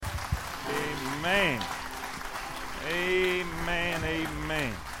Amen. Amen.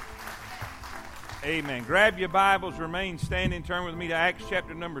 Amen. Amen. Grab your Bibles, remain standing, turn with me to Acts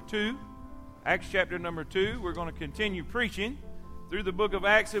chapter number 2. Acts chapter number 2. We're going to continue preaching through the book of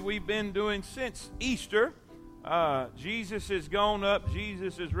Acts that we've been doing since Easter. Jesus is gone up.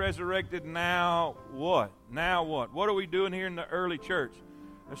 Jesus is resurrected. Now what? Now what? What are we doing here in the early church?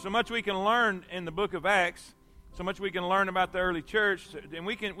 There's so much we can learn in the book of Acts, so much we can learn about the early church, and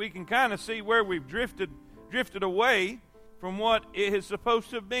we can kind of see where we've drifted away from what it is supposed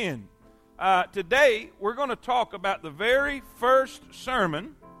to have been. Today, we're going to talk about the very first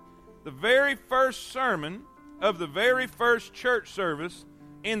sermon of the very first church service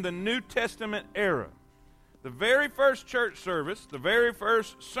in the New Testament era. The very first church service, the very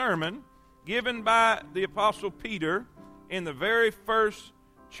first sermon given by the Apostle Peter in the very first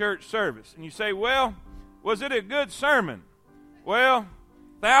church service. And you say, well, was it a good sermon? Well,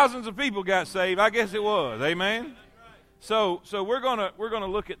 thousands of people got saved. I guess it was. Amen. So we're gonna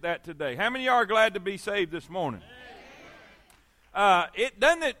look at that today. How many of you are glad to be saved this morning?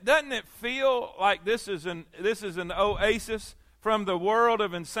 Doesn't it feel like this is an oasis from the world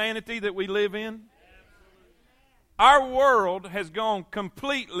of insanity that we live in? Our world has gone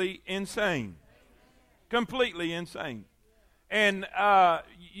completely insane. Completely insane. And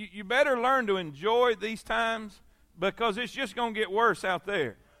you better learn to enjoy these times, because it's just going to get worse out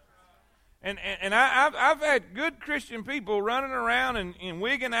there. And I've had good Christian people running around and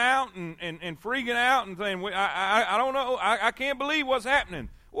wigging out and freaking out and saying, I don't know, I can't believe what's happening.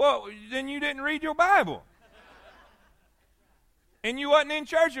 Well, then you didn't read your Bible. And you wasn't in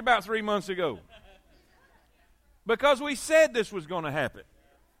church about 3 months ago. Because we said this was going to happen.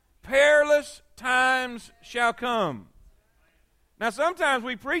 Perilous times shall come. Now, sometimes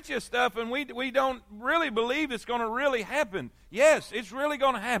we preach this stuff and we don't really believe it's going to really happen. Yes, it's really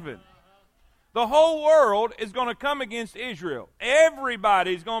going to happen. The whole world is going to come against Israel.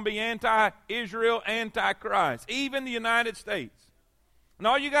 Everybody's going to be anti-Israel, anti-Christ, even the United States. And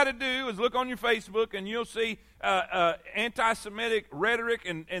all you got to do is look on your Facebook and you'll see anti-Semitic rhetoric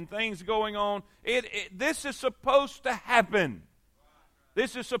and things going on. This is supposed to happen.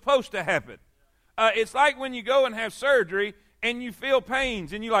 This is supposed to happen. It's like when you go and have surgery and you feel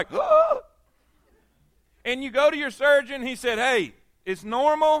pains and you're like, oh! And you go to your surgeon, he said, hey, it's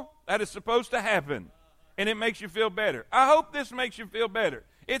normal. That is supposed to happen, and it makes you feel better. I hope this makes you feel better.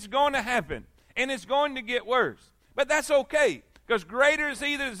 It's going to happen, and it's going to get worse. But that's okay, because greater is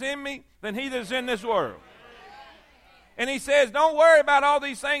he that is in me than he that is in this world. And he says, don't worry about all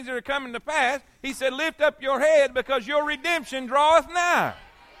these things that are coming to pass. He said, lift up your head, because your redemption draweth nigh.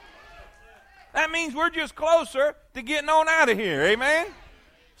 That means we're just closer to getting on out of here. Amen?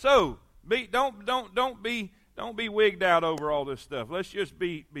 So, don't be wigged out over all this stuff. Let's just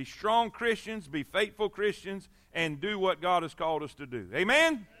be strong Christians, be faithful Christians, and do what God has called us to do.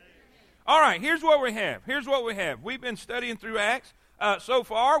 Amen? All right, here's what we have. We've been studying through Acts. So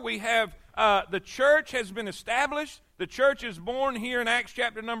far, we have the church has been established. The church is born here in Acts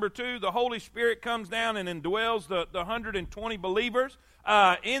chapter number 2. The Holy Spirit comes down and indwells the 120 believers.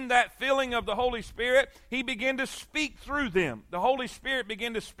 In that filling of the Holy Spirit, He began to speak through them. The Holy Spirit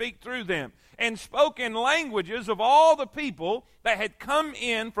began to speak through them and spoke in languages of all the people that had come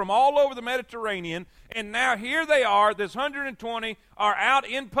in from all over the Mediterranean. And now here they are, this 120 are out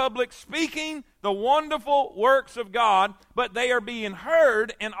in public speaking the wonderful works of God, but they are being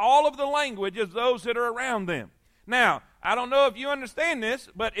heard in all of the languages of those that are around them. Now, I don't know if you understand this,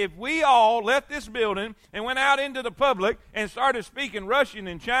 but if we all left this building and went out into the public and started speaking Russian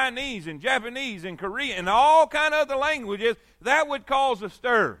and Chinese and Japanese and Korean and all kind of other languages, that would cause a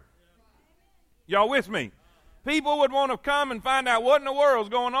stir. Y'all with me? People would want to come and find out what in the world's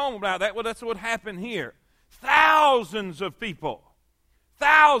going on about that. Well, that's what happened here. Thousands of people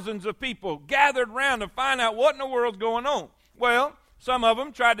gathered around to find out what in the world's going on. Well, some of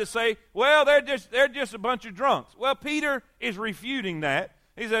them tried to say, well, they're just a bunch of drunks. Well, Peter is refuting that.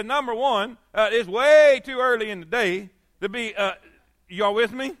 He said, number one, it's way too early in the day to be, y'all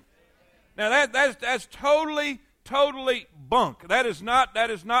with me? Now, that's totally bunk. That is not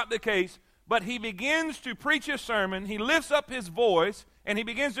the case. But he begins to preach his sermon. He lifts up his voice, and he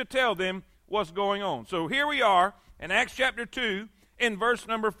begins to tell them what's going on. So here we are in Acts chapter 2 in verse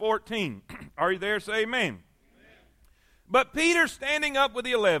number 14. Are you there? Say amen. But Peter, standing up with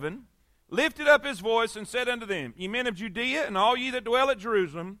the 11, lifted up his voice and said unto them, Ye men of Judea, and all ye that dwell at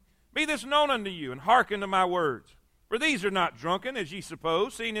Jerusalem, be this known unto you, and hearken to my words. For these are not drunken, as ye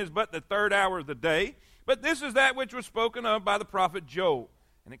suppose, seeing it is but the third hour of the day. But this is that which was spoken of by the prophet Joel.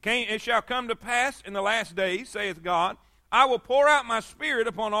 And it shall come to pass in the last days, saith God, I will pour out my spirit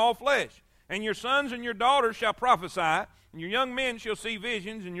upon all flesh. And your sons and your daughters shall prophesy, and your young men shall see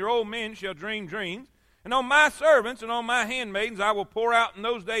visions, and your old men shall dream dreams. And on my servants and on my handmaidens I will pour out in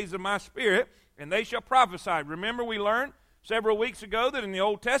those days of my Spirit, and they shall prophesy. Remember, we learned several weeks ago that in the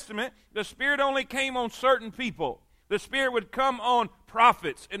Old Testament, the Spirit only came on certain people. The Spirit would come on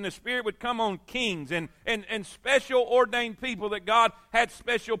prophets, and the Spirit would come on kings and special ordained people that God had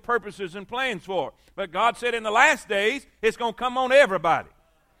special purposes and plans for. But God said in the last days, it's going to come on everybody.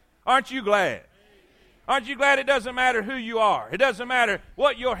 Aren't you glad? Aren't you glad it doesn't matter who you are? It doesn't matter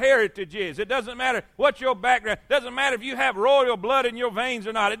what your heritage is. It doesn't matter what your background. It doesn't matter if you have royal blood in your veins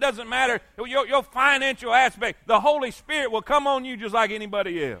or not. It doesn't matter your financial aspect. The Holy Spirit will come on you just like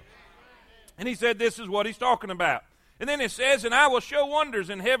anybody else. And he said this is what he's talking about. And then it says, and I will show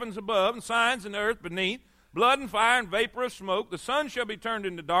wonders in heavens above and signs in the earth beneath, blood and fire and vapor of smoke. The sun shall be turned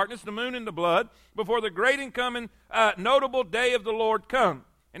into darkness, the moon into blood, before the great and coming notable day of the Lord come.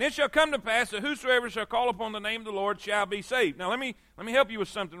 And it shall come to pass that whosoever shall call upon the name of the Lord shall be saved. Now let me help you with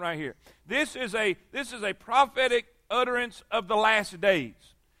something right here. This is a prophetic utterance of the last days.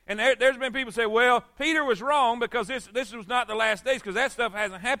 And there's been people say, well, Peter was wrong because this was not the last days because that stuff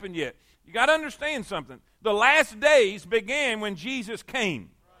hasn't happened yet. You got to understand something. The last days began when Jesus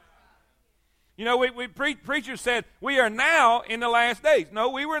came. You know, preachers said, we are now in the last days. No,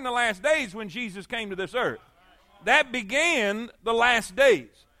 we were in the last days when Jesus came to this earth. That began the last days.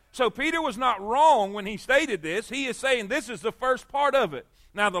 So Peter was not wrong when he stated this. He is saying this is the first part of it.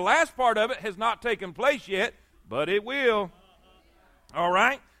 Now, the last part of it has not taken place yet, but it will. All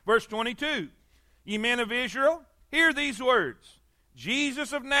right? Verse 22. Ye men of Israel, hear these words.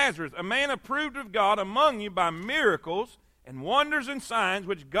 Jesus of Nazareth, a man approved of God among you by miracles and wonders and signs,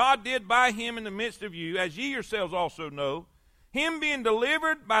 which God did by him in the midst of you, as ye yourselves also know, him being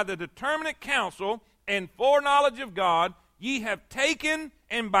delivered by the determinate counsel and foreknowledge of God, ye have taken,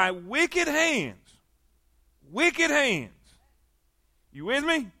 and by wicked hands, you with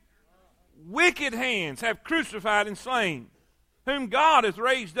me? Wicked hands have crucified and slain, whom God hath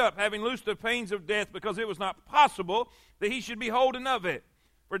raised up, having loosed the pains of death, because it was not possible that he should be holden of it.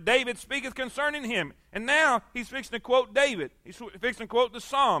 For David speaketh concerning him. And now he's fixing to quote David. He's fixing to quote the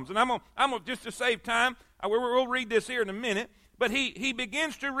Psalms. And I'm gonna just to save time, we'll read this here in a minute. But he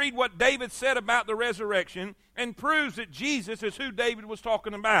begins to read what David said about the resurrection and proves that Jesus is who David was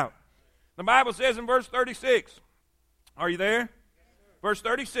talking about. The Bible says in verse 36, are you there? Yes, verse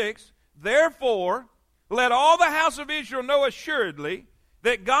 36, therefore let all the house of Israel know assuredly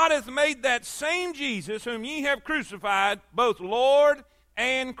that God hath made that same Jesus whom ye have crucified both Lord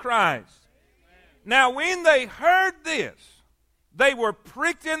and Christ. Amen. Now when they heard this, they were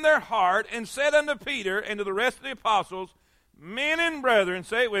pricked in their heart and said unto Peter and to the rest of the apostles, men and brethren,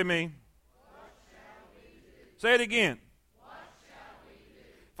 say it with me. What shall we do? Say it again. What shall we do?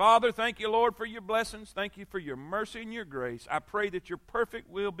 Father, thank you, Lord, for your blessings. Thank you for your mercy and your grace. I pray that your perfect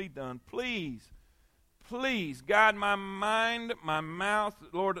will be done. Please guide my mind, my mouth.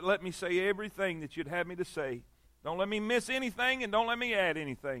 Lord, let me say everything that you'd have me to say. Don't let me miss anything and don't let me add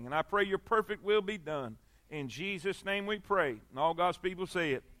anything. And I pray your perfect will be done. In Jesus' name we pray. And all God's people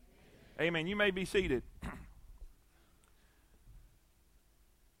say it. Amen. You may be seated.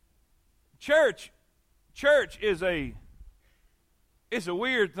 Church is a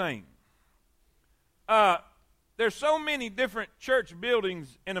weird thing. There's so many different church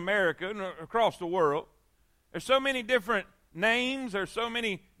buildings in America and across the world. There's so many different names. There's so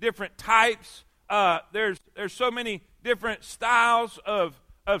many different types. There's so many different styles of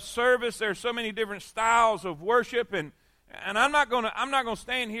service. There's so many different styles of worship, and I'm not gonna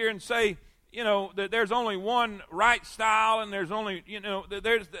stand here and say, you know, that there's only one right style and there's only, you know,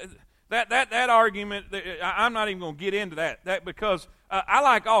 there's that argument. I'm not even gonna get into that because I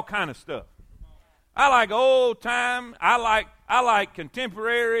like all kind of stuff. I like old time. I like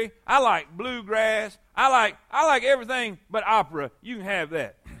contemporary. I like bluegrass. I like everything but opera. You can have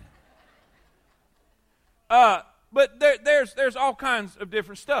that. But there's all kinds of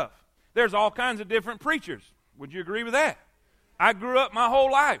different stuff. There's all kinds of different preachers. Would you agree with that? I grew up my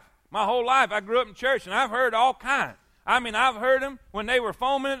whole life. I grew up in church, and I've heard all kinds. I mean, I've heard them when they were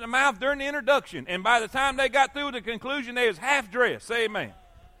foaming at the mouth during the introduction, and by the time they got through the conclusion, they was half dressed. Say amen.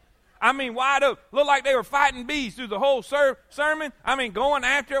 I mean, wide open. Looked like they were fighting bees through the whole sermon. I mean, going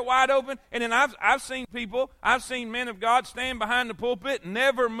after it wide open. And then I've seen men of God stand behind the pulpit,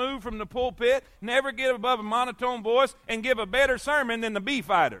 never move from the pulpit, never get above a monotone voice, and give a better sermon than the bee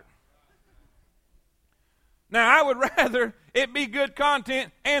fighter. Now, I would rather it be good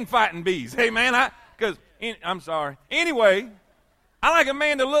content and fighting bees. Hey, man, I'm sorry. Anyway, I like a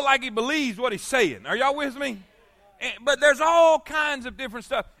man that look like he believes what he's saying. Are y'all with me? But there's all kinds of different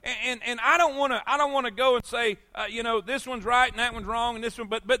stuff, and I don't want to go and say, this one's right and that one's wrong and this one.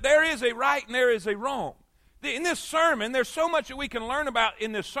 But there is a right and there is a wrong. In this sermon, there's so much that we can learn about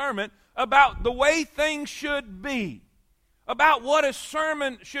in this sermon about the way things should be, about what a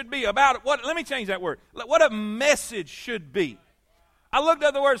sermon should be, about what. Let me change that word. What a message should be. I looked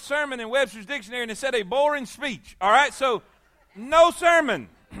up the word sermon in Webster's dictionary and it said a boring speech. All right, so no sermon,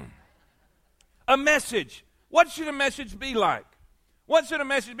 a message. What should a message be like? What should a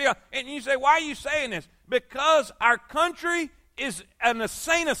message be like? And you say, why are you saying this? Because our country is an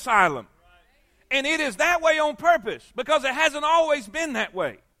insane asylum. And it is that way on purpose, because it hasn't always been that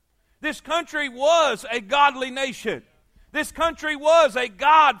way. This country was a godly nation. This country was a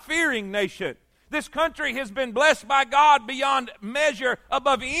God-fearing nation. This country has been blessed by God beyond measure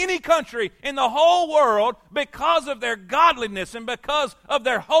above any country in the whole world because of their godliness and because of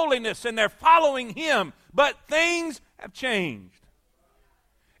their holiness and their following Him. But things have changed.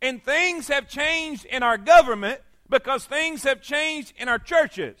 And things have changed in our government because things have changed in our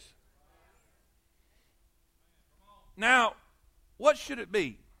churches. Now, what should it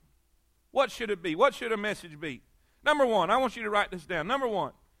be? What should it be? What should a message be? Number one, I want you to write this down. Number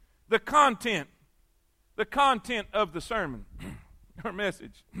one, the content of the sermon or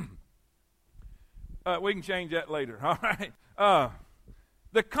message. We can change that later, all right?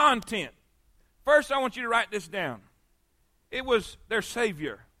 The content. First, I want you to write this down. It was their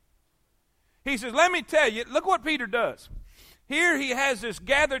Savior. He says, let me tell you, look what Peter does. Here he has this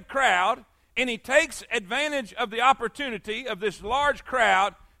gathered crowd, and he takes advantage of the opportunity of this large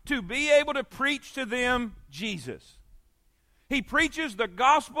crowd to be able to preach to them Jesus. He preaches the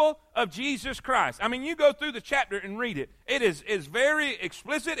gospel of Jesus Christ. I mean, you go through the chapter and read it. It is very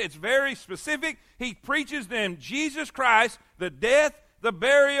explicit. It's very specific. He preaches them Jesus Christ, the death, the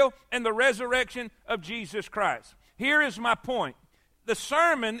burial, and the resurrection of Jesus Christ. Here is my point. The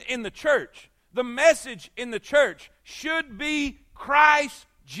sermon in the church, the message in the church should be Christ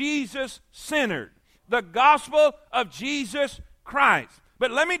Jesus centered. The gospel of Jesus Christ. But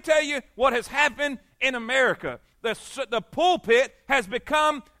let me tell you what has happened in America. The pulpit has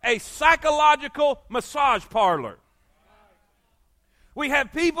become a psychological massage parlor. We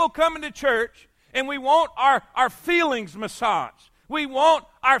have people coming to church and we want our feelings massaged. We want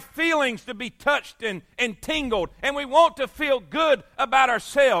our feelings to be touched and tingled. And we want to feel good about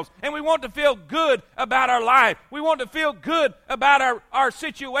ourselves. And we want to feel good about our life. We want to feel good about our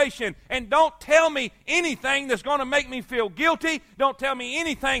situation. And don't tell me anything that's going to make me feel guilty. Don't tell me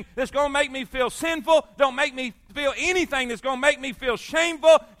anything that's going to make me feel sinful. Don't make me feel anything that's going to make me feel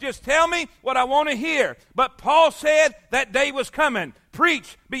shameful. Just tell me what I want to hear. But Paul said that day was coming.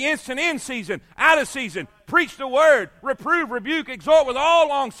 Preach, be instant in season, out of season. Preach the word, reprove, rebuke, exhort with all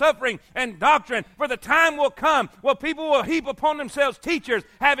long suffering and doctrine. For the time will come where people will heap upon themselves teachers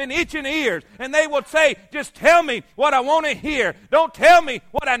having itching ears. And they will say, just tell me what I want to hear. Don't tell me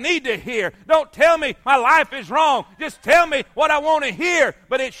what I need to hear. Don't tell me my life is wrong. Just tell me what I want to hear.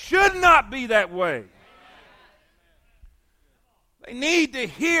 But it should not be that way. They need to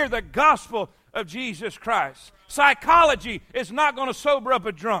hear the gospel of Jesus Christ. Psychology is not going to sober up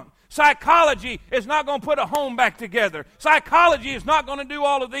a drunk. Psychology is not going to put a home back together. Psychology is not going to do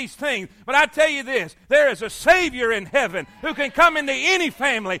all of these things. But I tell you this, there is a Savior in heaven who can come into any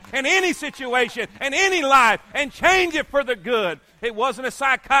family and any situation and any life and change it for the good. It wasn't a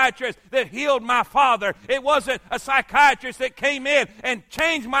psychiatrist that healed my father. It wasn't a psychiatrist that came in and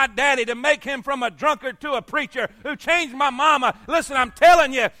changed my daddy to make him from a drunkard to a preacher, who changed my mama. Listen, I'm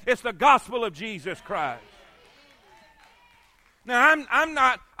telling you, it's the gospel of Jesus Christ. Now, I'm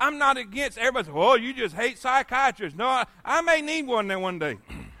not against everybody says, oh, you just hate psychiatrists. No, I may need one there one day.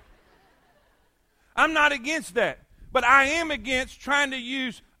 I'm not against that. But I am against trying to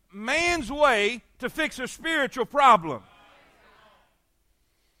use man's way to fix a spiritual problem.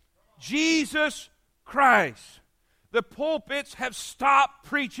 Jesus Christ. The pulpits have stopped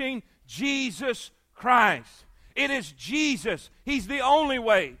preaching Jesus Christ. It is Jesus. He's the only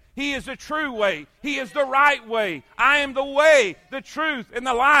way. He is the true way. He is the right way. I am the way, the truth, and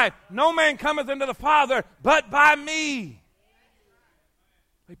the life. No man cometh unto the Father but by me.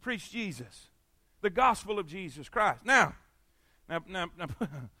 They preach Jesus, the gospel of Jesus Christ. Now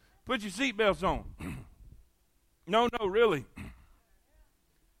put your seatbelts on. No, really.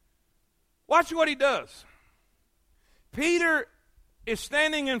 Watch what he does. Peter is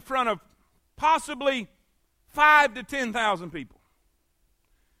standing in front of possibly 5,000 to 10,000 people.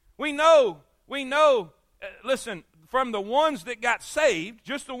 We know, listen, from the ones that got saved,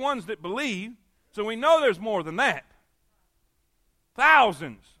 just the ones that believed, so we know there's more than that.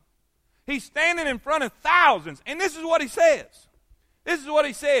 Thousands. He's standing in front of thousands. And this is what he says. This is what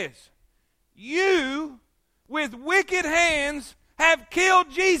he says. You, with wicked hands, have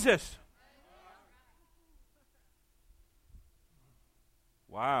killed Jesus.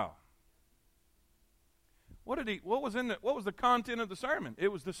 Wow. What was the content of the sermon?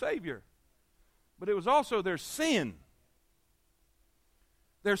 It was the Savior. But it was also their sin.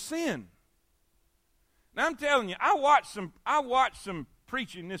 Their sin. Now I'm telling you, I watched some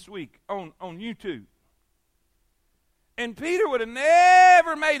preaching this week on YouTube. And Peter would have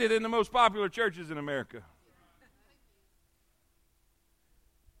never made it in the most popular churches in America.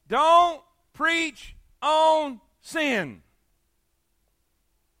 Don't preach on sin.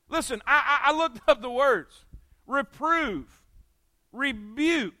 Listen, I looked up the words. Reprove,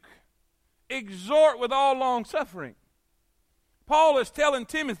 rebuke, exhort with all long suffering. Paul is telling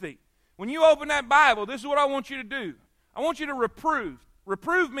Timothy, when you open that Bible, this is what I want you to do. I want you to reprove.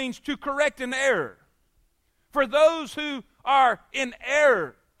 Reprove means to correct an error. For those who are in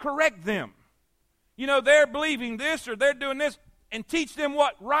error, correct them. You know, they're believing this or they're doing this, and teach them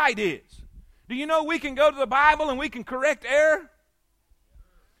what right is. Do you know we can go to the Bible and we can correct error?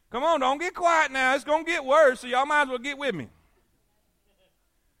 Come on, don't get quiet now. It's going to get worse, so y'all might as well get with me.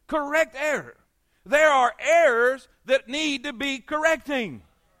 Correct error. There are errors that need to be correcting.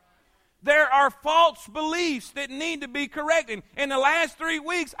 There are false beliefs that need to be corrected. In the last 3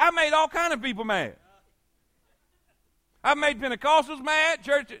 weeks, I made all kind of people mad. I've made Pentecostals mad,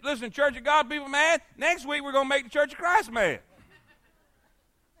 Church of God people mad. Next week, we're going to make the Church of Christ mad.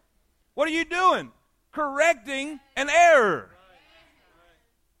 What are you doing? Correcting an error.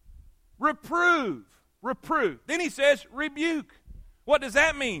 Reprove. Then he says, rebuke. What does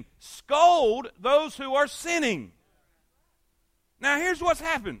that mean? Scold those who are sinning. Now, here's what's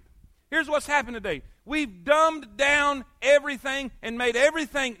happened. Here's what's happened today. We've dumbed down everything and made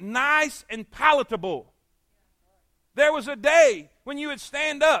everything nice and palatable. There was a day when you would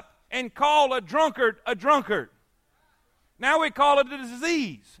stand up and call a drunkard a drunkard. Now we call it a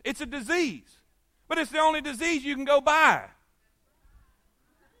disease. It's a disease. But it's the only disease you can go by.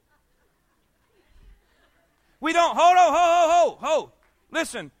 We don't, hold.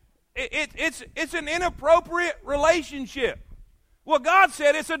 Listen, it's an inappropriate relationship. Well, God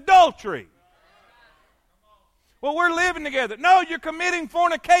said it's adultery. Well, we're living together. No, you're committing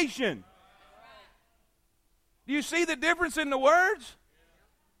fornication. Do you see the difference in the words?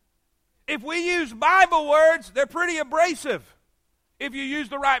 If we use Bible words, they're pretty abrasive. If you use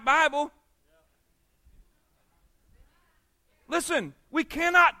the right Bible. Listen, we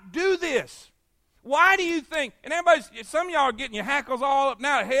cannot do this. Why do you think, and some of y'all are getting your hackles all up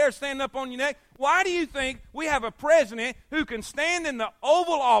now, hair standing up on your neck. Why do you think we have a president who can stand in the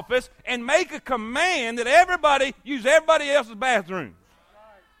Oval Office and make a command that everybody use everybody else's bathroom?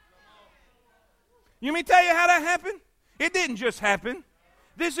 You mean tell you how that happened? It didn't just happen.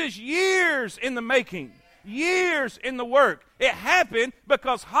 This is years in the making, years in the work. It happened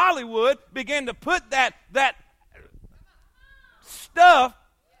because Hollywood began to put that stuff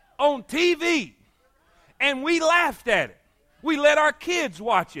on TV. And we laughed at it. We let our kids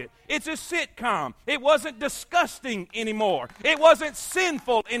watch it. It's a sitcom. It wasn't disgusting anymore. It wasn't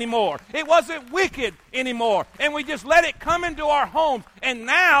sinful anymore. It wasn't wicked anymore. And we just let it come into our homes. And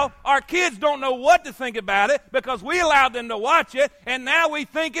now our kids don't know what to think about it because we allowed them to watch it. And now we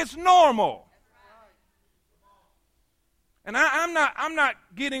think it's normal. And I'm not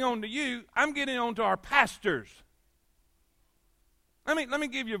getting on to you. I'm getting on to our pastors. Let me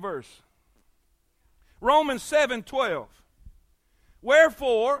give you a verse. Romans 7:12.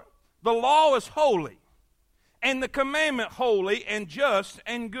 Wherefore, the law is holy, and the commandment holy and just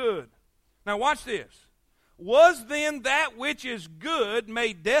and good. Now watch this. Was then that which is good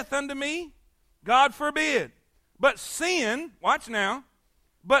made death unto me? God forbid. But sin, watch now,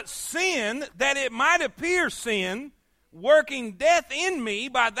 but sin, that it might appear sin, working death in me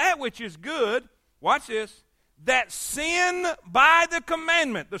by that which is good, watch this, that sin by the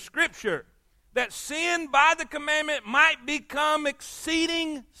commandment, the Scripture, that sin by the commandment might become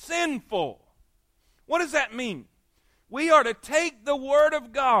exceeding sinful. What does that mean? We are to take the Word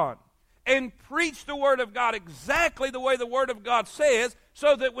of God and preach the Word of God exactly the way the Word of God says,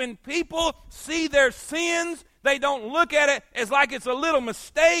 so that when people see their sins, they don't look at it as like it's a little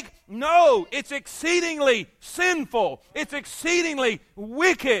mistake. No, it's exceedingly sinful. It's exceedingly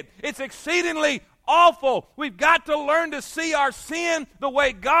wicked. It's exceedingly awful. We've got to learn to see our sin the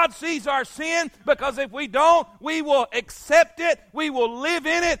way God sees our sin, because if we don't, we will accept it, we will live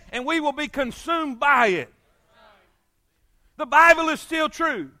in it, and we will be consumed by it. The Bible is still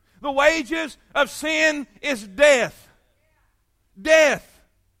true. The wages of sin is death. Death.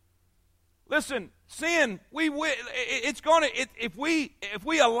 Listen, sin, it's going to, if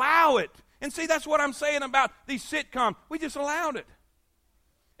we allow it, and see, that's what I'm saying about these sitcoms. We just allowed it.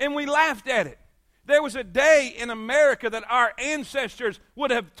 And we laughed at it. There was a day in America that our ancestors would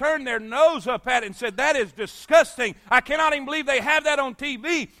have turned their nose up at it and said, that is disgusting. I cannot even believe they have that on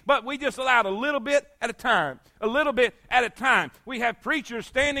TV. But we just allowed a little bit at a time. A little bit at a time. We have preachers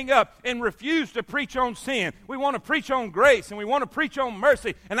standing up and refuse to preach on sin. We want to preach on grace and we want to preach on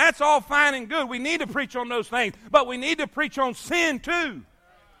mercy. And that's all fine and good. We need to preach on those things. But we need to preach on sin too.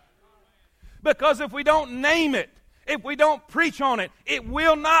 Because if we don't name it, if we don't preach on it, it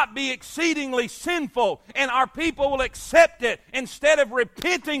will not be exceedingly sinful, and our people will accept it instead of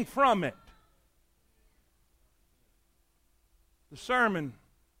repenting from it. The sermon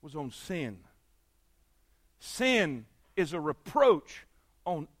was on sin. Sin is a reproach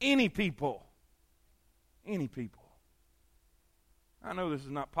on any people. Any people. I know this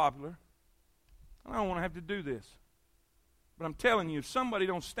is not popular. I don't want to have to do this. But I'm telling you, if somebody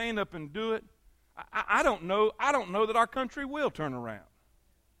don't stand up and do it, I don't know that our country will turn around.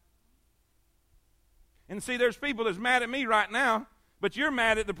 And see, there's people that's mad at me right now, but you're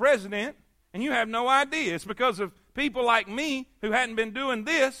mad at the president, and you have no idea. It's because of people like me who hadn't been doing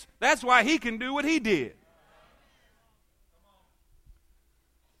this. That's why he can do what he did.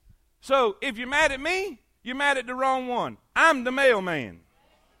 So if you're mad at me, you're mad at the wrong one. I'm the mailman.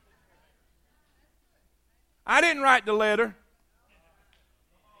 I didn't write the letter.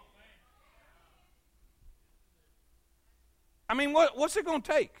 I mean, what's it going to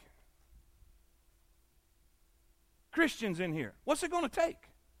take? Christians in here, what's it going to take?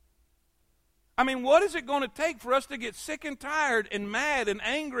 I mean, what is it going to take for us to get sick and tired and mad and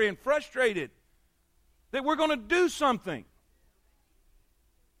angry and frustrated that we're going to do something?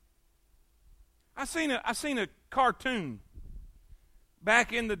 I seen a cartoon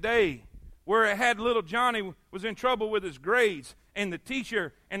back in the day where it had little Johnny was in trouble with his grades, and the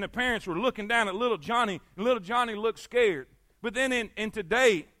teacher and the parents were looking down at little Johnny, and little Johnny looked scared. But then in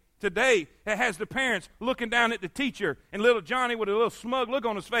today, it has the parents looking down at the teacher, and little Johnny with a little smug look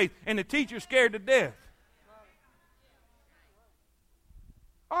on his face, and the teacher scared to death.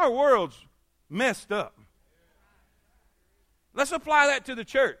 Our world's messed up. Let's apply that to the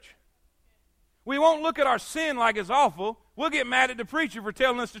church. We won't look at our sin like it's awful. We'll get mad at the preacher for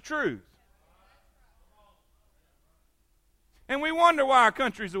telling us the truth. And we wonder why our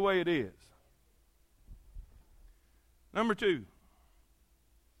country's the way it is. Number 2,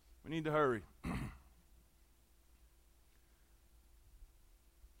 we need to hurry.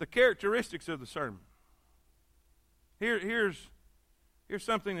 The characteristics of the sermon. Here's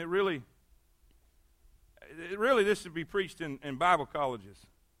something that really this should be preached in Bible colleges.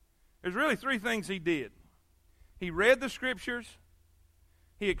 There's really 3 things he did. He read the Scriptures,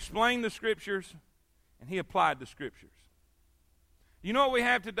 he explained the Scriptures, and he applied the Scriptures. You know what we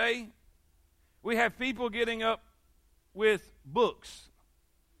have today? We have people getting up with books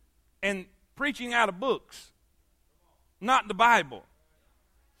and preaching out of books, not the Bible.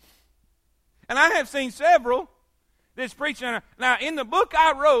 And I have seen several that's preaching. Now, in the book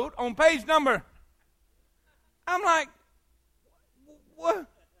I wrote on page number, I'm like, what?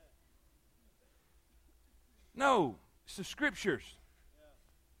 No, it's the Scriptures.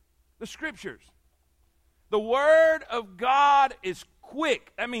 The Scriptures. The Word of God is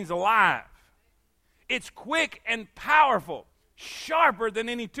quick. That means alive. It's quick and powerful, sharper than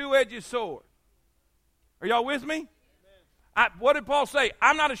any two-edged sword. Are y'all with me? What did Paul say?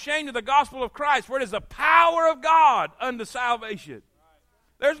 I'm not ashamed of the gospel of Christ, for it is the power of God unto salvation.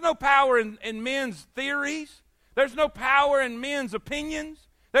 There's no power in men's theories. There's no power in men's opinions.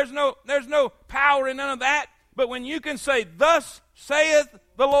 There's no power in none of that. But when you can say, thus saith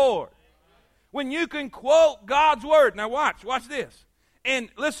the Lord, when you can quote God's word. Now watch this. And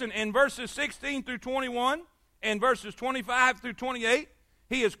listen, in verses 16 through 21 and verses 25 through 28,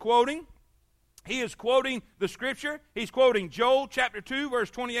 he is quoting the Scripture. He's quoting Joel chapter 2,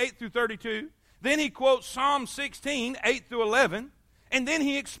 verse 28 through 32. Then he quotes Psalm 16, 8 through 11. And then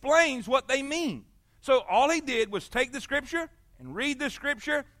he explains what they mean. So all he did was take the Scripture and read the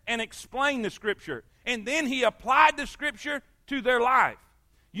Scripture and explain the Scripture. And then he applied the Scripture to their life.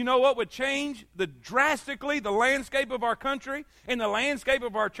 You know what would change drastically the landscape of our country and the landscape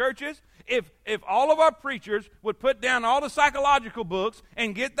of our churches? If all of our preachers would put down all the psychological books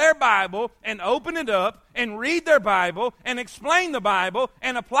and get their Bible and open it up and read their Bible and explain the Bible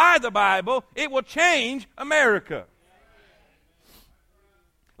and apply the Bible, it will change America.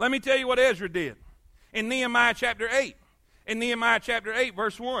 Let me tell you what Ezra did in Nehemiah chapter 8. In Nehemiah chapter 8,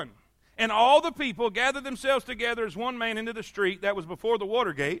 verse 1. And all the people gathered themselves together as one man into the street that was before the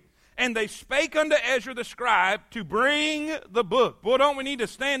water gate, And they spake unto Ezra the scribe to bring the book. Boy, don't we need to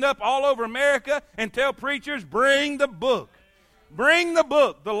stand up all over America and tell preachers, bring the book. Bring the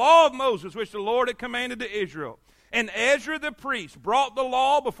book, the law of Moses, which the Lord had commanded to Israel. And Ezra the priest brought the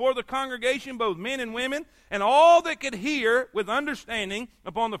law before the congregation, both men and women, and all that could hear with understanding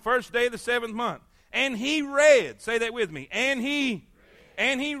upon the first day of the 7th month. And he read, say that with me, and he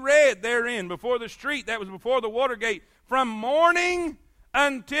read therein before the street that was before the water gate from morning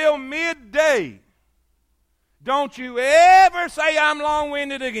until midday. Don't you ever say I'm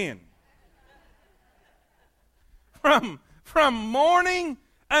long-winded again. From morning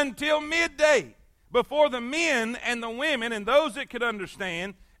until midday, before the men and the women and those that could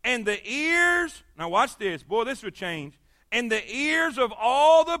understand, and the ears, now watch this, boy, this would change, and the ears of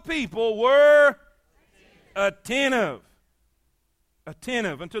all the people were attentive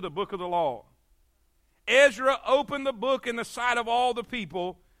unto the book of the law. Ezra opened the book in the sight of all the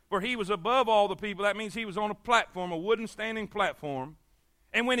people, for he was above all the people. That means he was on a platform, a wooden standing platform.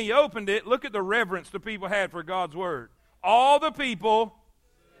 And when he opened it, look at the reverence the people had for God's word. All the people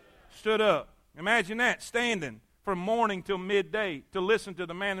stood up. Imagine that, standing from morning till midday to listen to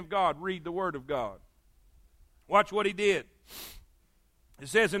the man of God read the word of God. Watch what he did. It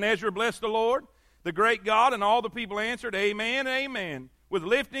says, and Ezra blessed the Lord, the great God, and all the people answered, Amen, Amen. With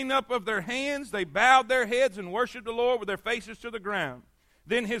lifting up of their hands, they bowed their heads and worshiped the Lord with their faces to the ground.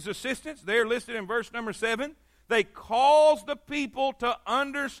 Then his assistants, they're listed in verse number 7, they caused the people to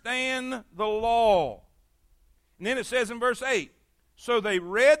understand the law. And then it says in verse 8, so they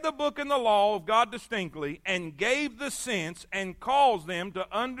read the book and the law of God distinctly and gave the sense and caused them to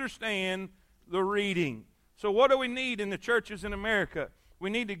understand the reading. So what do we need in the churches in America? We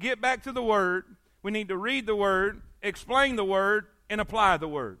need to get back to the Word. We need to read the Word, explain the Word, and apply the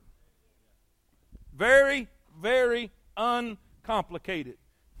Word. Very, very uncomplicated.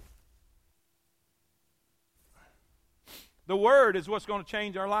 The Word is what's going to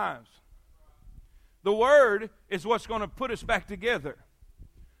change our lives. The Word is what's going to put us back together.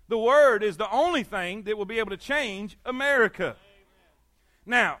 The Word is the only thing that will be able to change America.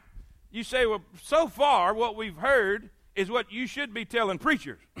 Now, you say, well, so far what we've heard is what you should be telling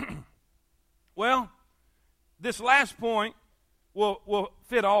preachers. Well, this last point will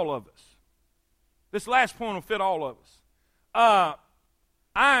fit all of us. This last point will fit all of us.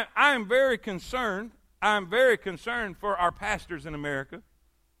 I am very concerned. I'm very concerned for our pastors in America.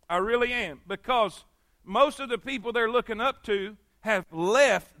 I really am, because most of the people they're looking up to have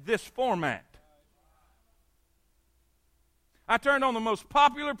left this format. I turned on the most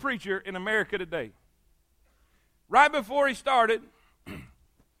popular preacher in America today. Right before he started,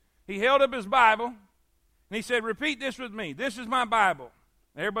 he held up his Bible, and he said, repeat this with me. This is my Bible.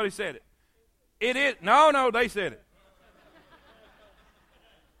 Everybody said it. It is. No, they said it.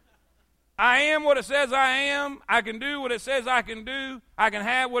 I am what it says I am. I can do what it says I can do. I can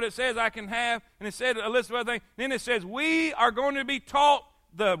have what it says I can have. And it said a list of other things. Then it says, we are going to be taught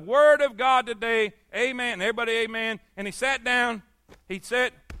the Word of God today. Amen. And everybody, amen. And he sat down. He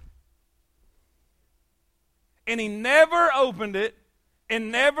said, and he never opened it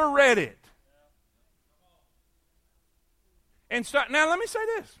and never read it. And so, now let me say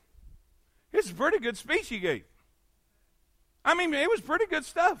this. It's a pretty good speech he gave. I mean, it was pretty good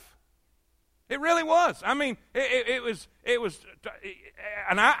stuff. It really was. I mean, it was,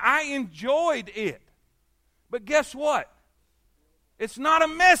 and I enjoyed it. But guess what? It's not a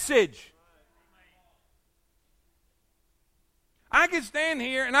message. I could stand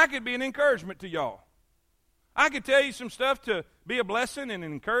here and I could be an encouragement to y'all. I could tell you some stuff to be a blessing and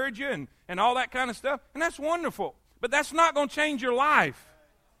encourage you and all that kind of stuff, and that's wonderful. But that's not going to change your life.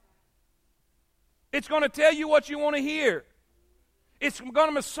 It's going to tell you what you want to hear. It's going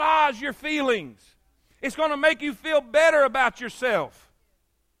to massage your feelings. It's going to make you feel better about yourself.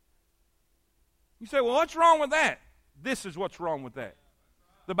 You say, well, what's wrong with that? This is what's wrong with that.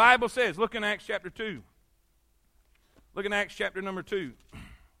 The Bible says, look in Acts chapter 2. Look in Acts chapter number 2.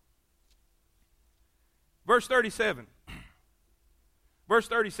 Verse 37. Verse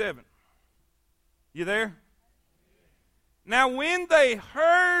 37. You there? Now when they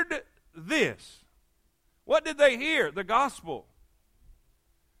heard this, what did they hear? The gospel.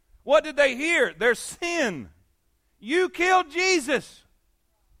 What did they hear? Their sin. You killed Jesus.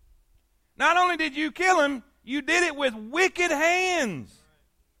 Not only did you kill him, you did it with wicked hands.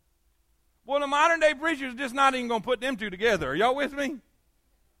 Well, the modern day preacher's just not even going to put them two together. Are y'all with me?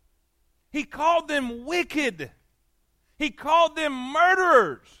 He called them wicked. He called them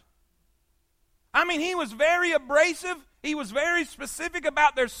murderers. I mean, he was very abrasive. He was very specific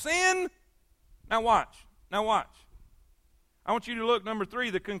about their sin. Now watch. I want you to look, number 3,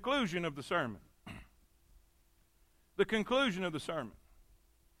 the conclusion of the sermon. The conclusion of the sermon.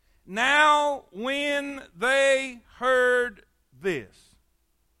 Now when they heard this,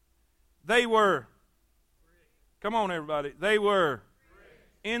 they were, come on everybody, they were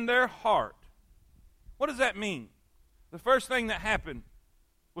in their heart. What does that mean? The first thing that happened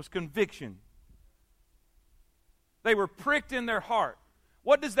was conviction. They were pricked in their heart.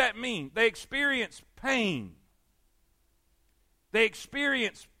 What does that mean? They experienced pain. They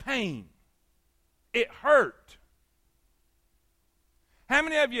experienced pain. It hurt. How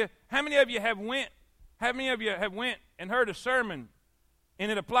many of you have went and heard a sermon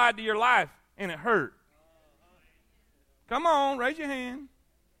and it applied to your life and it hurt? Come on, raise your hand.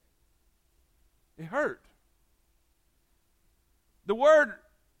 It hurt. The word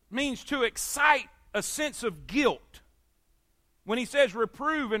means to excite a sense of guilt. When he says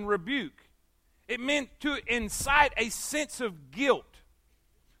reprove and rebuke, it meant to incite a sense of guilt.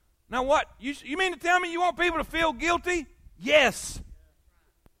 Now what? You mean to tell me you want people to feel guilty? Yes.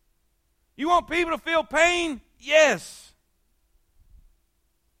 You want people to feel pain? Yes.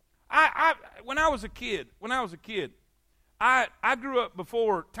 When I was a kid, I grew up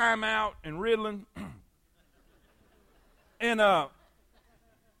before Time Out and Ritalin. And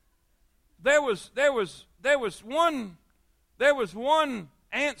there was one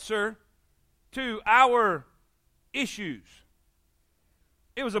answer to our issues.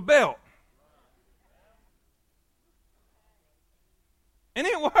 It was a belt. And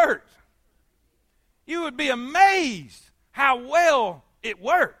it worked. You would be amazed how well it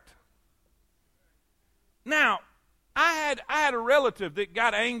worked. Now, I had a relative that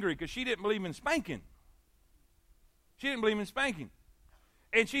got angry because she didn't believe in spanking. She didn't believe in spanking.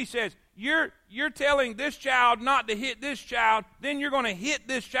 And she says, you're telling this child not to hit this child, then you're going to hit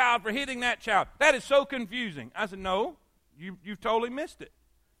this child for hitting that child. That is so confusing. I said, no, you've totally missed it.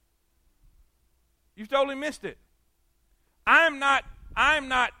 You've totally missed it. I'm not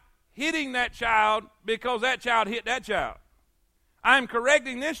hitting that child because that child hit that child. I'm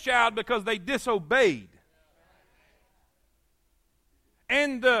correcting this child because they disobeyed.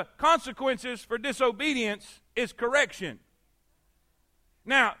 And the consequences for disobedience is correction.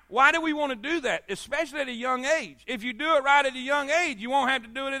 Now, why do we want to do that? Especially at a young age. If you do it right at a young age, you won't have to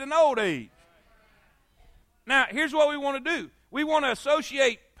do it at an old age. Now, here's what we want to do. We want to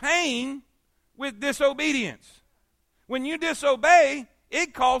associate pain with disobedience. When you disobey,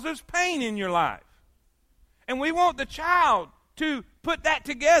 it causes pain in your life. And we want the child to put that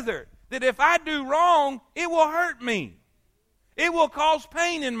together, that if I do wrong, it will hurt me. It will cause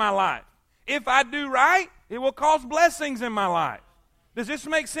pain in my life. If I do right, it will cause blessings in my life. Does this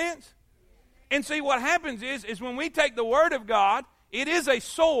make sense? And see, what happens is when we take the Word of God, it is a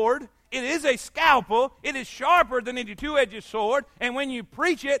sword, it is a scalpel, it is sharper than any two-edged sword, and when you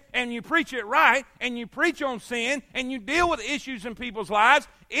preach it, and you preach it right, and you preach on sin, and you deal with issues in people's lives,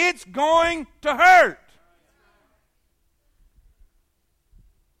 it's going to hurt.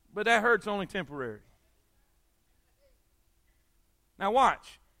 But that hurt's only temporary. Now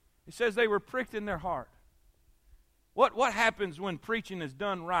watch. It says they were pricked in their heart. What happens when preaching is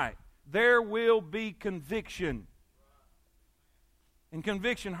done right? There will be conviction. And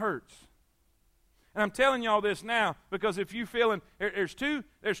conviction hurts. And I'm telling y'all this now because if you feeling there's two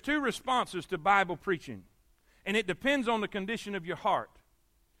responses to Bible preaching. And it depends on the condition of your heart.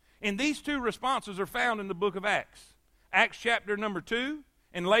 And these two responses are found in the book of Acts. Acts chapter number 2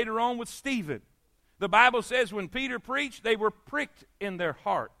 and later on with Stephen. The Bible says when Peter preached, they were pricked in their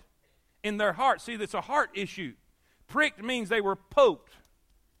heart. In their heart. See, that's a heart issue. Pricked means they were poked.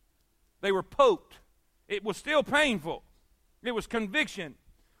 They were poked. It was still painful. It was conviction.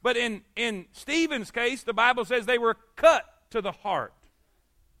 But in Stephen's case, the Bible says they were cut to the heart.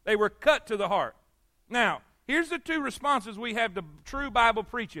 They were cut to the heart. Now, here's the two responses we have to true Bible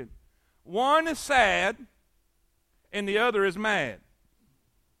preaching. One is sad, and the other is mad.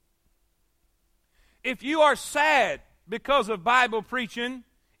 If you are sad because of Bible preaching,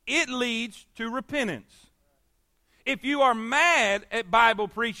 it leads to repentance. If you are mad at Bible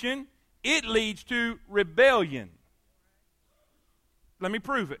preaching, it leads to rebellion. Let me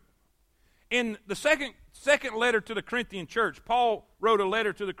prove it. In the second letter to the Corinthian church, Paul wrote a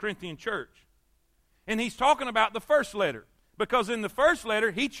letter to the Corinthian church. And he's talking about the first letter. Because in the first letter,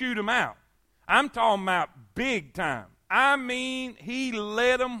 he chewed them out. I'm talking about big time. I mean, he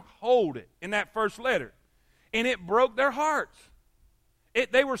let them hold it in that first letter. And it broke their hearts.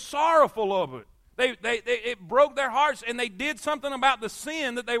 They were sorrowful of it. It broke their hearts, and they did something about the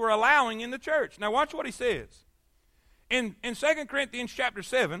sin that they were allowing in the church. Now watch what he says. In 2 Corinthians chapter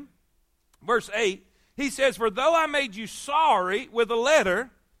 7, verse 8, He says, for though I made you sorry with a letter,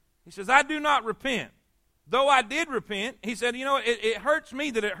 he says, I do not repent. Though I did repent, he said, you know, it hurts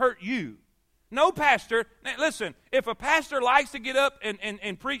me that it hurt you. No pastor, now listen, if a pastor likes to get up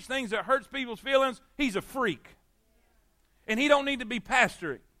and preach things that hurts people's feelings, he's a freak. And he don't need to be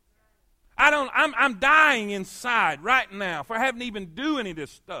pastoring. I'm dying inside right now for having to even do any of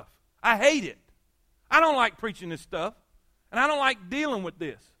this stuff. I hate it. I don't like preaching this stuff. And I don't like dealing with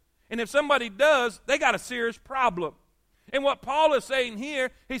this. And if somebody does, they got a serious problem. And what Paul is saying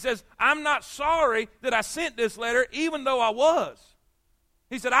here, he says, I'm not sorry that I sent this letter, even though I was.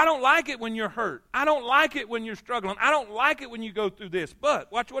 He said, I don't like it when you're hurt. I don't like it when you're struggling. I don't like it when you go through this. But,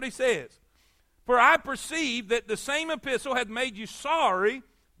 watch what he says. For I perceive that the same epistle had made you sorry,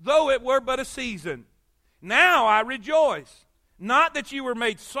 though it were but a season. Now I rejoice, not that you were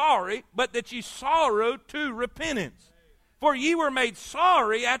made sorry, but that ye sorrowed to repentance. For ye were made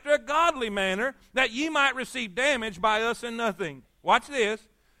sorry after a godly manner, that ye might receive damage by us in nothing. Watch this.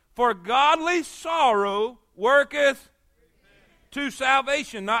 For godly sorrow worketh to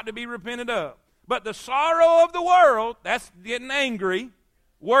salvation, not to be repented of. But the sorrow of the world, that's getting angry,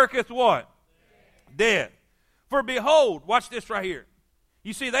 worketh what? Death. For behold, watch this right here.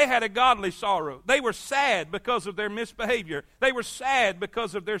 You see, they had a godly sorrow. They were sad because of their misbehavior. They were sad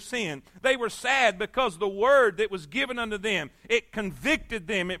because of their sin. They were sad because the word that was given unto them, it convicted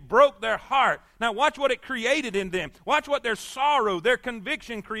them. It broke their heart. Now watch what it created in them. Watch what their sorrow, their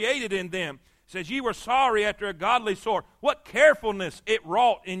conviction created in them. It says, ye were sorry after a godly sort. What carefulness it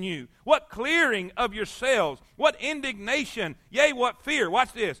wrought in you. What clearing of yourselves. What indignation. Yea, what fear.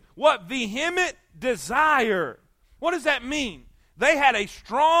 Watch this. What vehement desire. What does that mean? They had a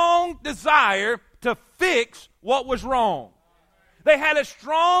strong desire to fix what was wrong. They had a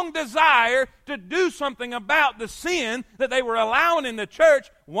strong desire to do something about the sin that they were allowing in the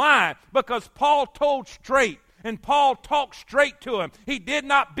church. Why? Because Paul told straight. And Paul talked straight to him. He did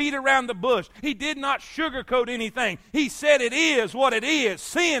not beat around the bush. He did not sugarcoat anything. He said it is what it is.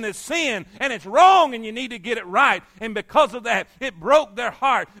 Sin is sin, and it's wrong, and you need to get it right. And because of that, it broke their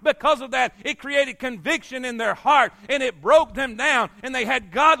heart. Because of that, it created conviction in their heart, and it broke them down, and they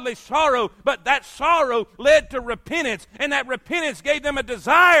had godly sorrow. But that sorrow led to repentance, and that repentance gave them a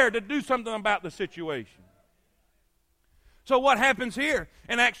desire to do something about the situation. So what happens here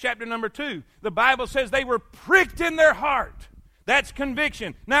in Acts chapter number 2? The Bible says they were pricked in their heart. That's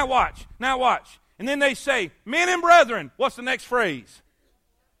conviction. Now watch. And then they say, men and brethren. What's the next phrase?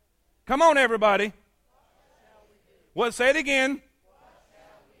 Come on, everybody. What? Say it again.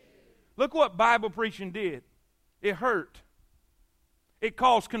 Look what Bible preaching did. It hurt. It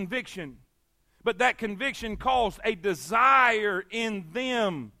caused conviction. But that conviction caused a desire in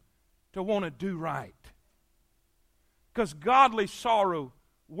them to want to do right. Because godly sorrow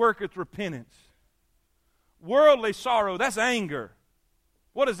worketh repentance. Worldly sorrow, that's anger.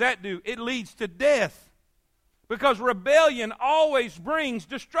 What does that do? It leads to death. Because rebellion always brings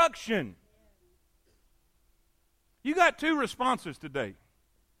destruction. You got two responses today.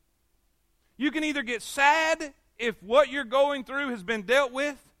 You can either get sad if what you're going through has been dealt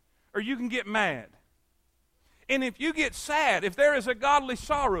with, or you can get mad. And if you get sad, if there is a godly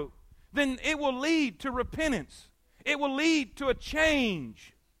sorrow, then it will lead to repentance. It will lead to a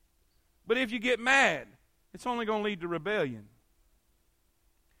change. But if you get mad, it's only going to lead to rebellion.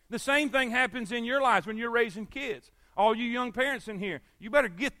 The same thing happens in your lives when you're raising kids. All you young parents in here, you better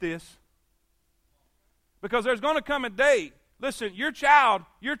get this. Because there's going to come a day, listen, your child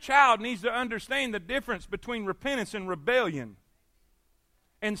needs to understand the difference between repentance and rebellion.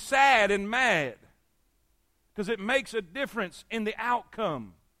 And sad and mad. Because it makes a difference in the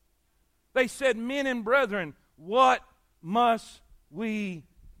outcome. They said, men and brethren, what must we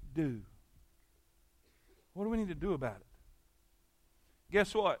do? What do we need to do about it?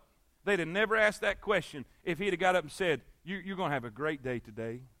 Guess what? They'd have never asked that question if he'd have got up and said, you're going to have a great day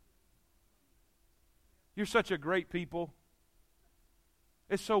today. You're such a great people.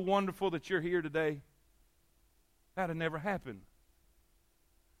 It's so wonderful that you're here today. That would have never happened.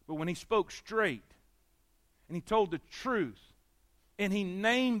 But when he spoke straight, and he told the truth, and he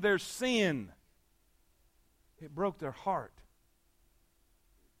named their sin, it broke their heart.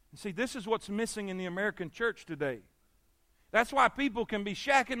 And see, this is what's missing in the American church today. That's why people can be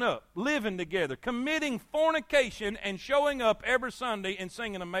shacking up, living together, committing fornication, and showing up every Sunday and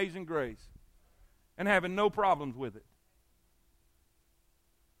singing Amazing Grace and having no problems with it.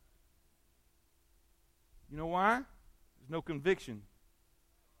 You know why? There's no conviction.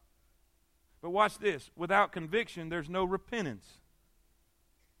 But watch this. Without conviction, there's no repentance.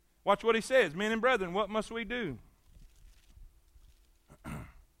 Watch what he says. Men and brethren, what must we do?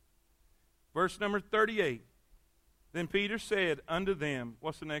 Verse number 38. Then Peter said unto them,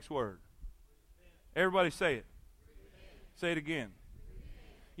 what's the next word? Everybody say it. Say it again.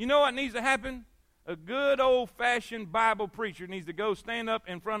 You know what needs to happen? A good old-fashioned Bible preacher needs to go stand up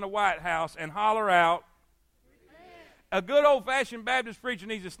in front of the White House and holler out. A good old-fashioned Baptist preacher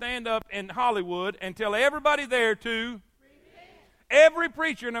needs to stand up in Hollywood and tell everybody there to. Every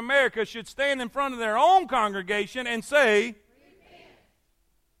preacher in America should stand in front of their own congregation and say,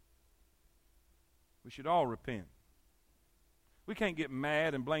 we should all repent. We can't get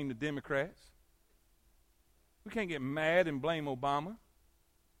mad and blame the Democrats. We can't get mad and blame Obama.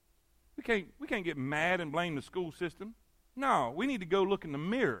 We can't get mad and blame the school system. No, we need to go look in the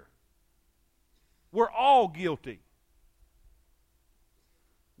mirror. We're all guilty.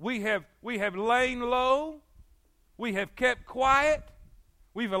 We have lain low. We have kept quiet.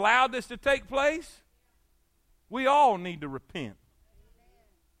 We've allowed this to take place. We all need to repent.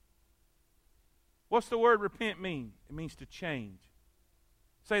 What's the word repent mean? It means to change.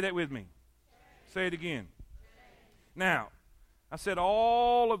 Say that with me. Say it again. Now, I said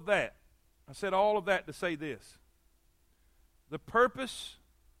all of that. I said all of that to say this. The purpose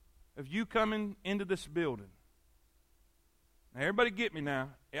of you coming into this building. Now, everybody get me now.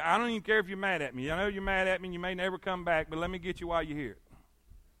 I don't even care if you're mad at me. I know you're mad at me and you may never come back, but let me get you while you're here.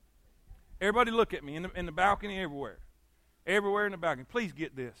 Everybody look at me in the balcony everywhere. Everywhere in the balcony. Please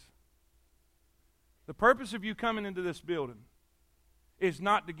get this. The purpose of you coming into this building is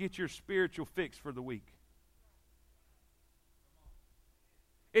not to get your spiritual fix for the week.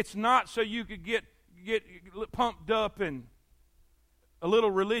 It's not so you could get pumped up and a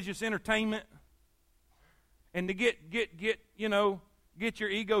little religious entertainment and to get your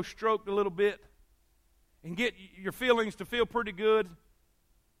ego stroked a little bit and get your feelings to feel pretty good.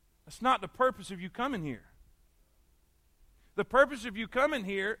 That's not the purpose of you coming here. The purpose of you coming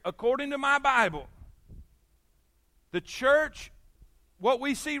here, according to my Bible, the church, what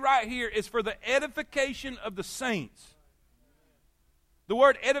we see right here is for the edification of the saints. The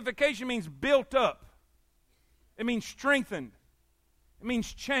word edification means built up. It means strengthened. It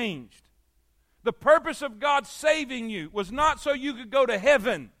means changed. The purpose of God saving you was not so you could go to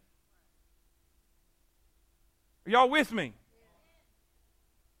heaven. Are y'all with me?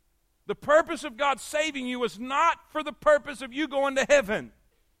 The purpose of God saving you was not for the purpose of you going to heaven.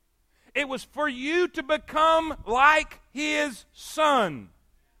 It was for you to become like His Son.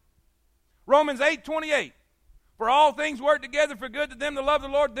 Romans 8:28. For all things work together for good to them that love the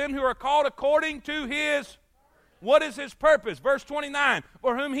Lord, them who are called according to His. What is His purpose? Verse 29.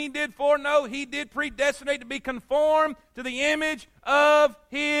 For whom He did foreknow, He did predestinate to be conformed to the image of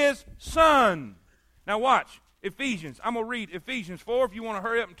His Son. Now watch. Ephesians. I'm going to read Ephesians 4 if you want to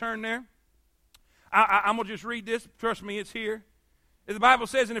hurry up and turn there. I'm going to just read this. Trust me, it's here. The Bible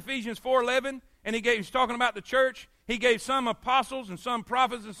says in Ephesians 4:11, and he's talking about the church, He gave some apostles and some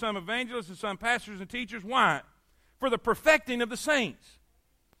prophets and some evangelists and some pastors and teachers. Why? For the perfecting of the saints.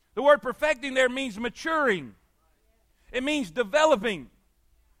 The word perfecting there means maturing. It means developing.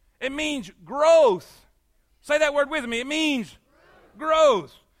 It means growth. Say that word with me. It means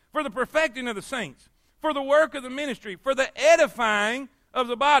growth. For the perfecting of the saints. For the work of the ministry. For the edifying of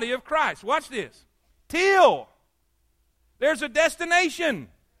the body of Christ. Watch this. Till there's a destination.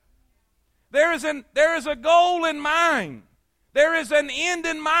 There is a goal in mind. There is an end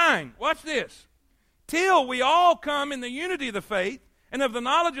in mind. Watch this. Till we all come in the unity of the faith and of the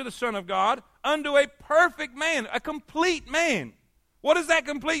knowledge of the Son of God unto a perfect man, a complete man. What is that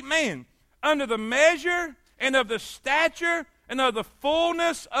complete man? Under the measure and of the stature and of the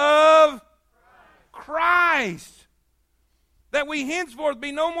fullness of Christ. That we henceforth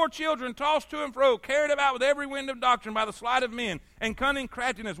be no more children tossed to and fro, carried about with every wind of doctrine by the sleight of men, and cunning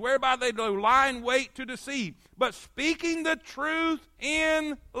craftiness, whereby they do lie in wait to deceive, but speaking the truth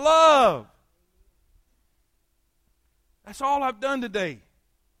in love. That's all I've done today.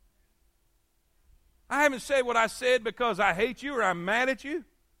 I haven't said what I said because I hate you or I'm mad at you.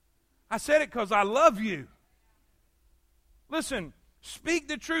 I said it because I love you. Listen, speak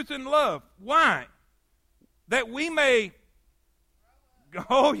the truth in love. Why? That we may...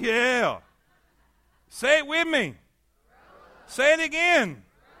 Oh, yeah. Say it with me. Say it again.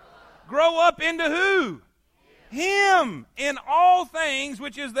 Grow up into who? Him in all things,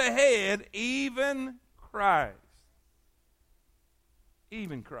 which is the head, even Christ.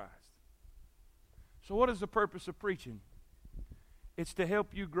 Even Christ. So what is the purpose of preaching? It's to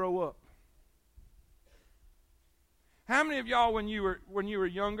help you grow up. How many of y'all, when you were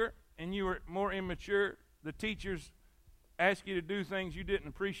younger and you were more immature, the teachers ask you to do things you didn't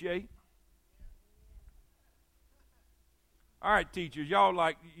appreciate? All right, teachers,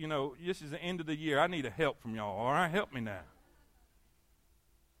 y'all this is the end of the year. I need a help from y'all, all right? Help me now.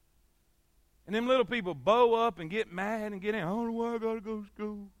 And them little people bow up and get mad and get in. I don't know why I got to go to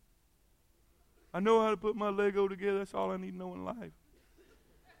school. I know how to put my Lego together. That's all I need to know in life.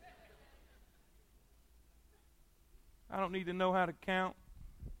 I don't need to know how to count.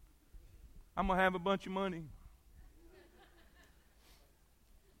 I'm going to have a bunch of money.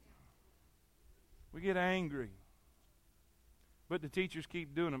 We get angry. But the teachers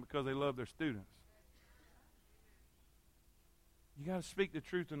keep doing it because they love their students. You got to speak the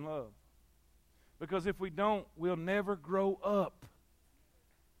truth in love. Because if we don't, we'll never grow up.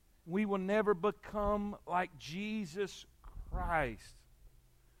 We will never become like Jesus Christ.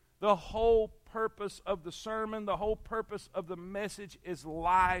 The whole purpose of the sermon, the whole purpose of the message is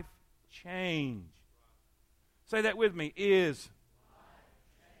life change. Say that with me, is.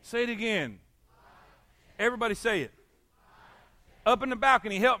 Say it again. Everybody say it. Up in the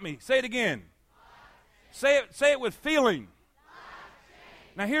balcony, help me. Say it again. Say it with feeling.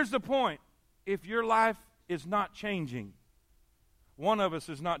 Now here's the point. If your life is not changing, one of us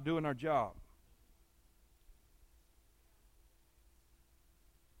is not doing our job.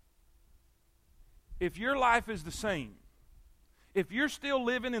 If your life is the same, if you're still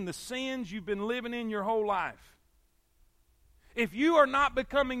living in the sins you've been living in your whole life, if you are not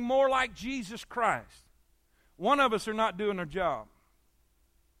becoming more like Jesus Christ, one of us are not doing our job.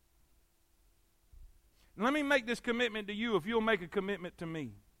 And let me make this commitment to you if you'll make a commitment to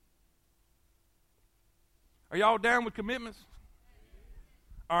me. Are y'all down with commitments?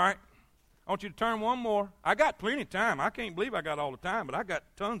 All right. I want you to turn one more. I got plenty of time. I can't believe I got all the time, but I got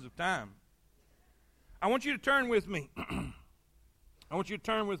tons of time. I want you to turn with me. I want you to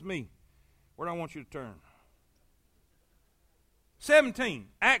turn with me. Where do I want you to turn? 17.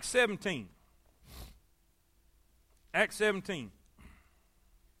 Acts 17. Acts 17.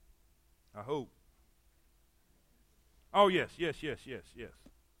 I hope. Oh, yes.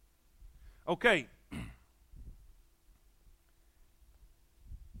 Okay.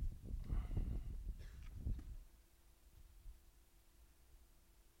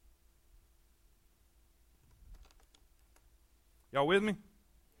 Y'all with me?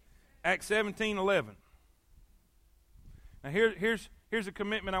 Acts 17:11. Now here's a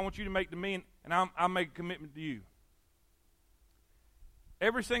commitment I want you to make to me, and I'll make a commitment to you.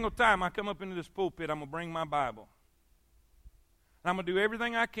 Every single time I come up into this pulpit, I'm going to bring my Bible. And I'm going to do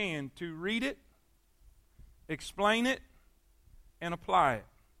everything I can to read it, explain it, and apply it.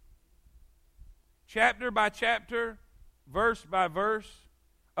 Chapter by chapter, verse by verse,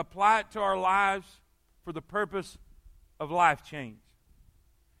 apply it to our lives for the purpose of life change.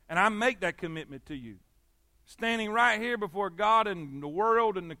 And I make that commitment to you. Standing right here before God and the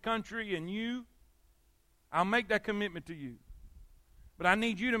world and the country and you, I'll make that commitment to you. But I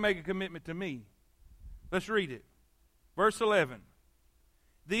need you to make a commitment to me. Let's read it. Verse 11.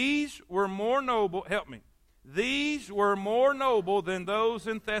 These were more noble, help me. These were more noble than those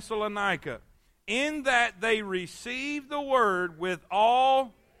in Thessalonica, in that they received the word with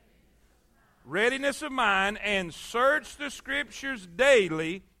all readiness of mind, and search the Scriptures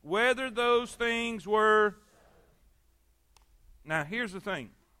daily, whether those things were. Now, here's the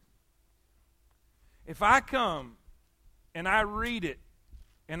thing. If I come and I read it,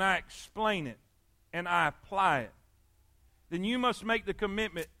 and I explain it, and I apply it, then you must make the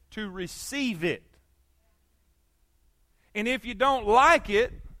commitment to receive it. And if you don't like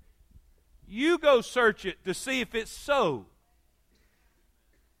it, you go search it to see if it's so.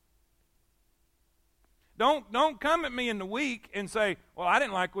 Don't come at me in the week and say, well, I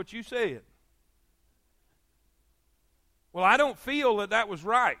didn't like what you said. Well, I don't feel that was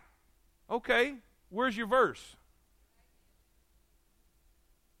right. Okay, where's your verse?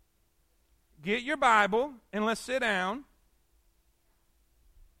 Get your Bible and let's sit down.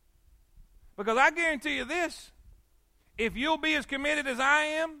 Because I guarantee you this, if you'll be as committed as I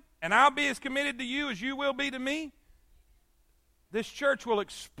am, and I'll be as committed to you as you will be to me, this church will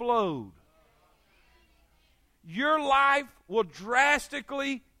explode. Your life will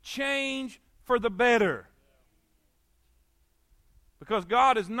drastically change for the better. Because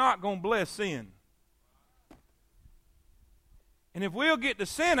God is not going to bless sin. And if we'll get the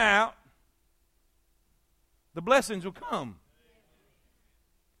sin out, the blessings will come.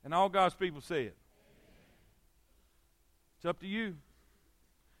 And all God's people say it. It's up to you.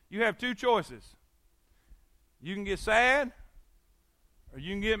 You have two choices. You can get sad or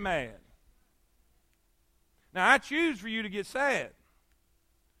you can get mad. Now, I choose for you to get sad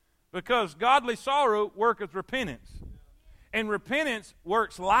because godly sorrow worketh repentance, and repentance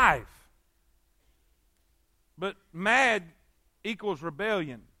works life. But mad equals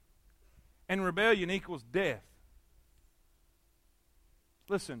rebellion, and rebellion equals death.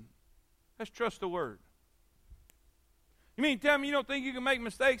 Listen, let's trust the Word. You mean tell me you don't think you can make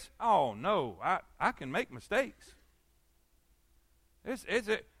mistakes? Oh, no, I can make mistakes.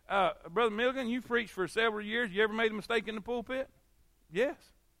 Brother Milligan, you preached for several years. You ever made a mistake in the pulpit? Yes.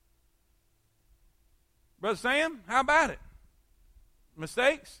 Brother Sam, how about it?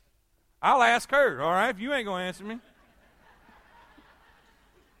 Mistakes? I'll ask her, all right, if you ain't going to answer me.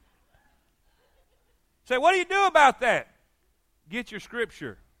 Say, what do you do about that? Get your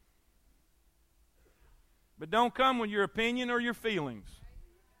scripture. But don't come with your opinion or your feelings.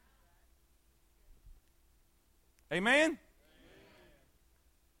 Amen?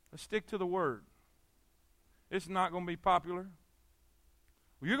 Let's stick to the Word. It's not going to be popular.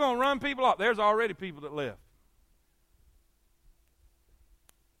 Well, you're going to run people off. There's already people that left.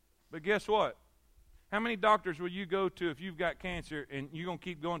 But guess what? How many doctors will you go to if you've got cancer and you're going to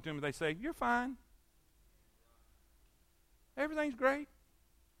keep going to them and they say, you're fine. Everything's great.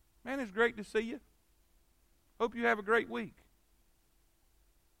 Man, it's great to see you. Hope you have a great week.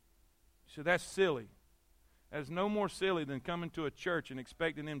 So that's silly. That is no more silly than coming to a church and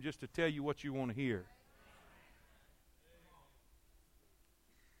expecting them just to tell you what you want to hear.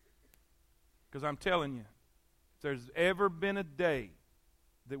 Because I'm telling you, if there's ever been a day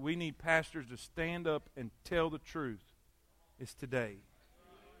that we need pastors to stand up and tell the truth, it's today.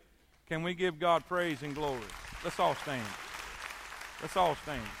 Can we give God praise and glory? Let's all stand. Let's all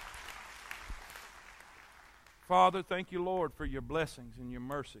stand. Father, thank you, Lord, for your blessings and your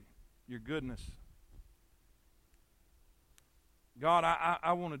mercy, your goodness. God,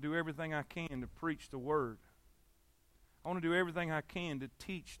 I want to do everything I can to preach the Word. I want to do everything I can to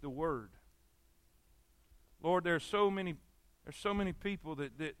teach the Word. Lord, there's so many people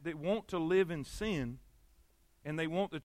that want to live in sin, and they want the